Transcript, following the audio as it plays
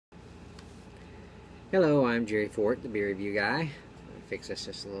Hello, I'm Jerry Fort, the beer review guy. Let me fix this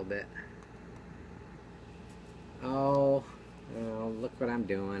just a little bit. Oh, look what I'm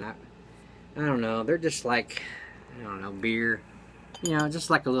doing. I don't know. They're just like, I don't know, beer. Just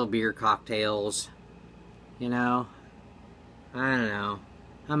like a little beer cocktails. I don't know.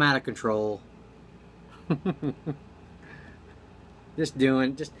 I'm out of control. I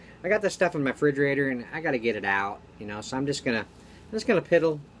got this stuff in my refrigerator and I got to get it out. So I'm just gonna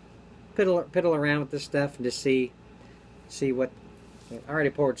piddle around with this stuff and just see what. I already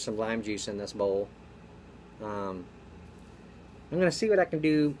poured some lime juice in this bowl. I'm gonna see what I can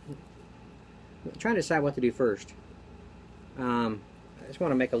do. I'm trying to decide what to do first. I just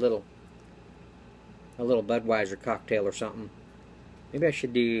want to make a little Budweiser cocktail or something. Maybe I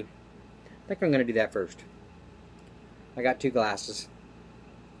should do. I think I'm gonna do that first. I got 2 glasses.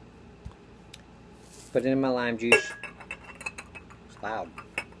 Put it in my lime juice. It's loud.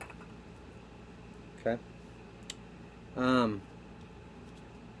 Okay. I'm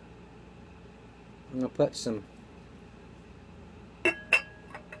gonna put some. I'm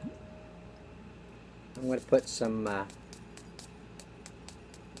gonna put some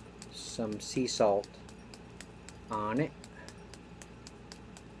sea salt on it.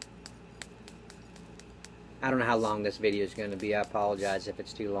 I don't know how long this video is going to be. I apologize if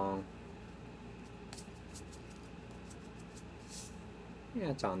it's too long. Yeah,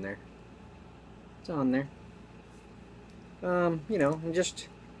 it's on there. It's on there. And just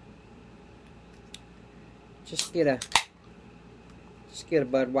get a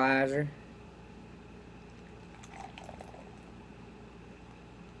Budweiser.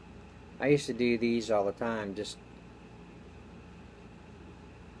 I used to do these all the time.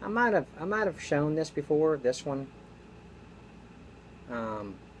 I might have shown this before. This one.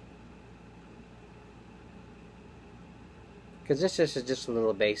 Because this is just a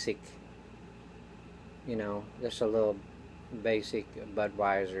little basic. Just a little basic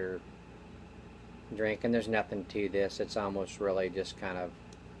Budweiser drink, and there's nothing to this. It's almost really just kind of.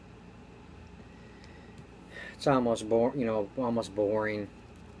 It's almost almost boring.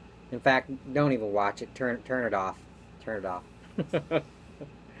 In fact, don't even watch it. Turn it off. Turn it off.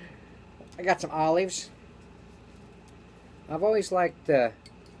 I got some olives. I've always liked,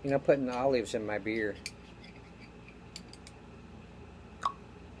 putting olives in my beer.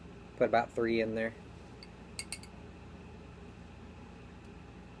 Put about 3 in there.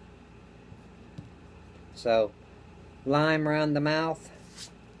 So, lime around the mouth,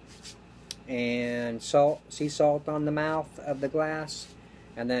 and sea salt on the mouth of the glass,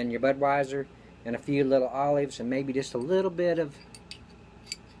 and then your Budweiser, and a few little olives, and maybe just a little bit of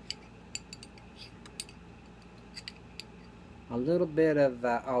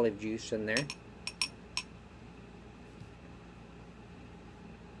olive juice in there.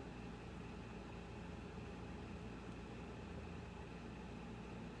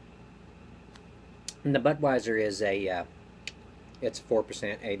 And the Budweiser is it's 4%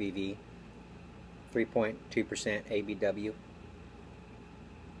 ABV, 3.2% ABW.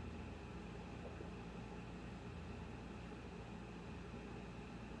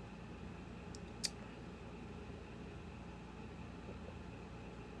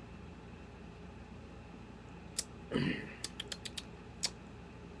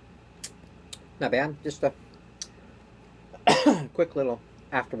 Not bad. Just a quick little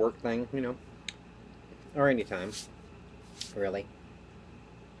after work thing, or anytime, really.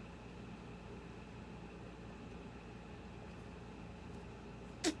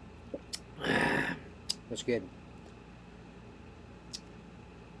 That's good.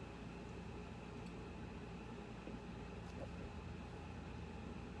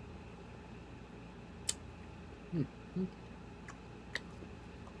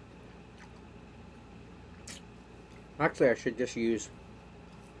 Actually, I should just use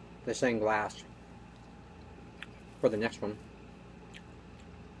the same glass for the next one.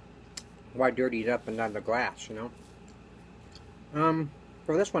 Why dirty it up and not the glass,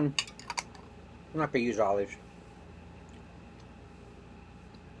 For this one, I'm not going to use olives.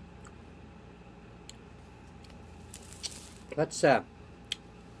 Let's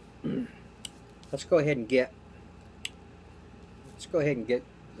go ahead and get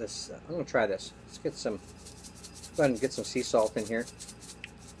this. I'm going to try this. Let's go ahead and get some sea salt in here.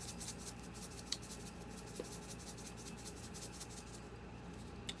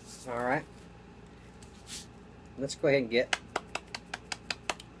 Alright. Let's go ahead and get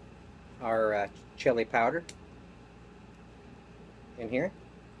our chili powder in here.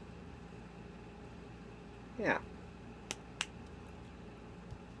 Yeah.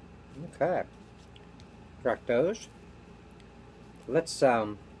 Okay. Crack those. Let's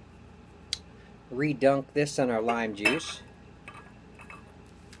redunk this in our lime juice.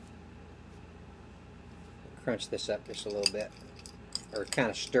 Crunch this up just a little bit, or kind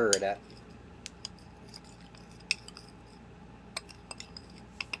of stir it up.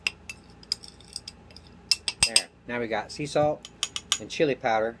 There. Now we got sea salt and chili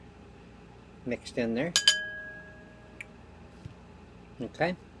powder mixed in there.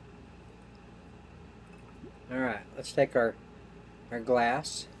 Okay. All right. Let's take our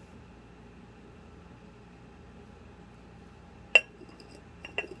glass.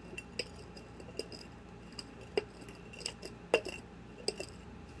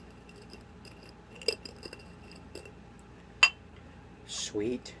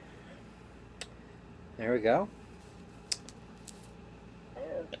 Sweet. There we go.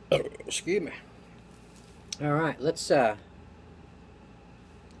 Excuse me. All right, let's go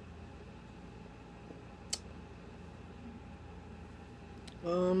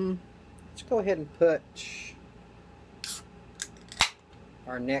ahead and put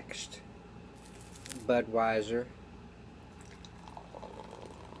our next Budweiser.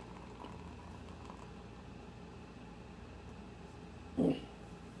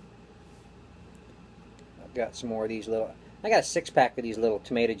 Got some more of these little. I got a 6-pack of these little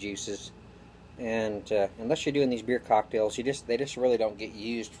tomato juices, and unless you're doing these beer cocktails, they just really don't get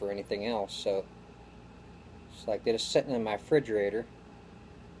used for anything else. So it's like they're just sitting in my refrigerator.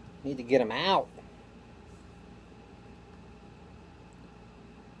 Need to get them out.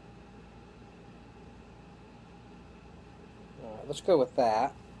 All right, let's go with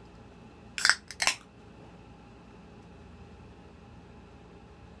that.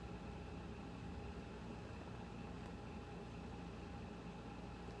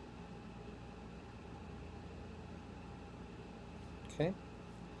 Okay.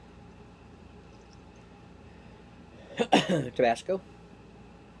 Tabasco.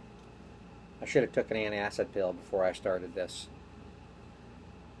 I should have took an antacid pill before I started this.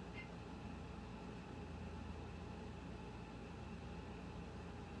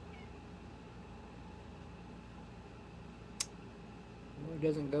 Oh, it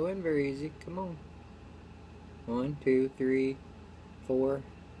doesn't go in very easy. Come on. 1, 2, 3, 4.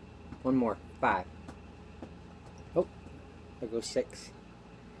 One more. 5. Oh. There goes 6.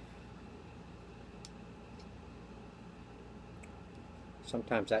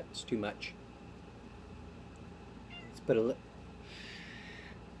 Sometimes that's too much. Let's put a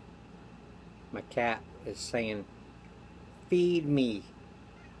My cat is saying, "Feed me."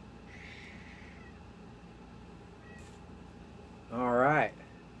 All right.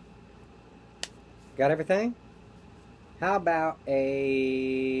 Got everything? How about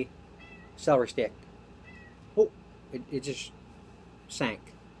a celery stick? Oh, it just sank.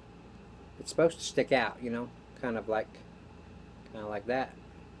 It's supposed to stick out, you know, kind of like that.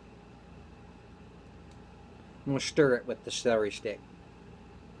 I'm gonna stir it with the celery stick.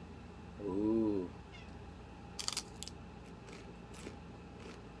 Ooh.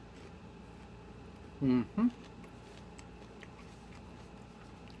 Mm-hmm.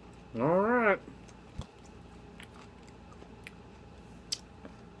 All right.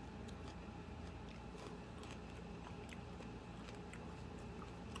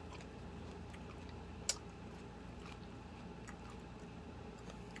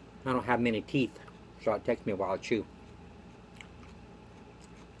 I don't have many teeth, so it takes me a while to chew.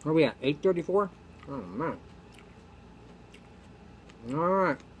 Where are we at? 8:34? Oh man.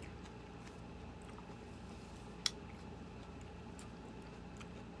 Alright.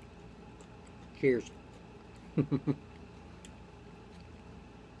 Cheers.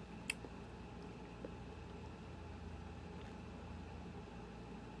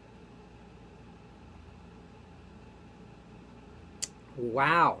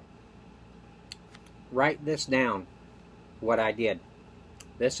 Wow. Write this down, what I did.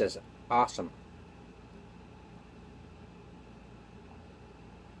 This is awesome.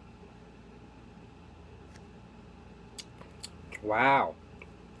 Wow.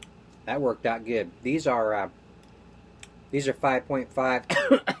 That worked out good. These are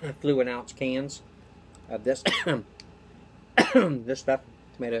 5.5 fluid ounce cans of this this stuff,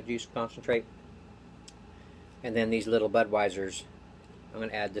 tomato juice concentrate. And then these little Budweisers. I'm going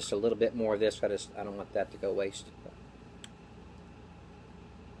to add just a little bit more of this. I don't want that to go waste.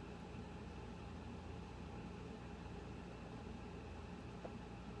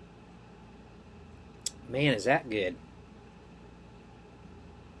 Man, is that good.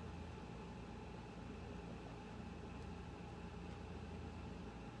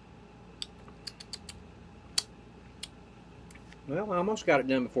 Well, I almost got it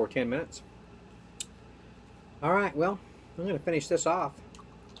done before 10 minutes. All right, well, I'm going to finish this off.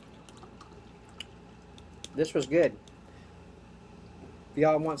 this was good. If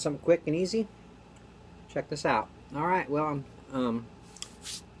y'all want something quick and easy, check this out. All right, well,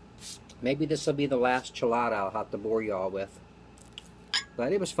 maybe this will be the last chelada I'll have to bore y'all with.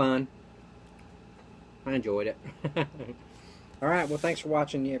 But it was fun. I enjoyed it. All right, well, thanks for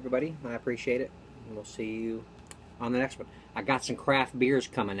watching, everybody. I appreciate it. And we'll see you on the next one. I got some craft beers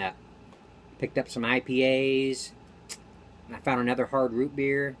coming up. Picked up some IPAs. I found another hard root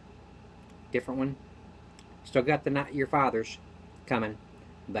beer. Different one. Still got the Not Your Father's coming.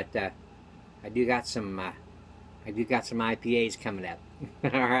 But I do got some IPAs coming up.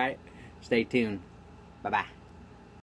 All right. Stay tuned. Bye-bye.